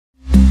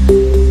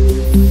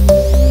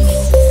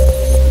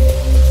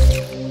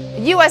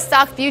U.S.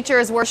 stock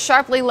futures were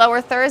sharply lower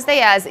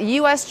Thursday as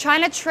U.S.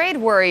 China trade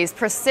worries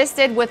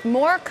persisted, with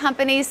more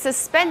companies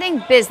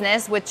suspending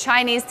business with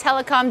Chinese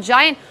telecom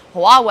giant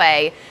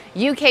Huawei.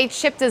 UK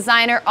chip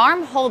designer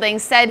ARM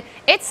Holdings said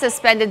it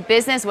suspended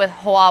business with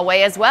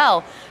Huawei as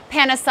well.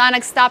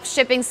 Panasonic stopped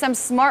shipping some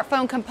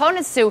smartphone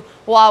components to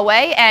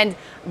Huawei, and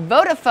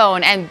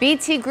Vodafone and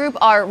BT Group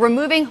are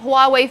removing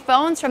Huawei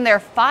phones from their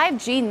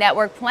 5G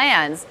network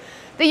plans.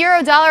 The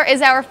euro-dollar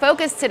is our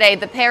focus today.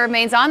 The pair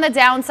remains on the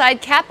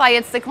downside, capped by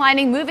its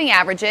declining moving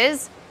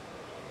averages.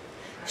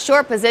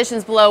 Short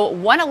positions below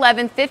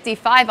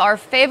 111.55 are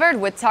favored,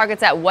 with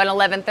targets at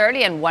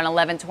 111.30 and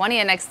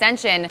 111.20 in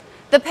extension.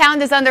 The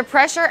pound is under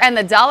pressure and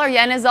the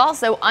dollar-yen is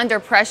also under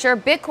pressure.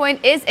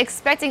 Bitcoin is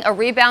expecting a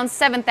rebound.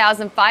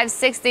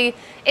 7,560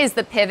 is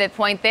the pivot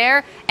point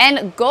there.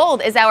 And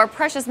gold is our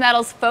precious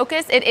metals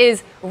focus. It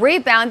is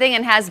rebounding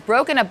and has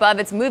broken above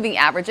its moving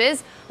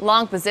averages.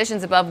 Long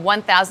positions above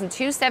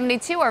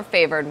 1,272 are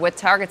favored, with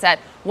targets at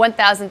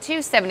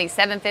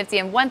 1,277.50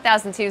 and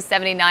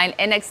 1,279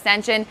 in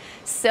extension.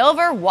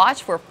 Silver,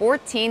 watch for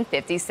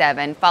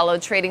 14.57. Follow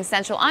Trading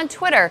Central on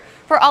Twitter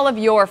for all of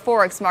your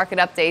Forex market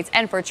updates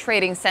and for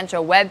Trading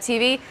Central Web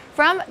TV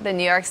from the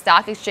New York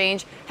Stock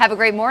Exchange. Have a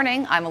great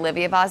morning. I'm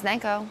Olivia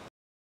Voznenko.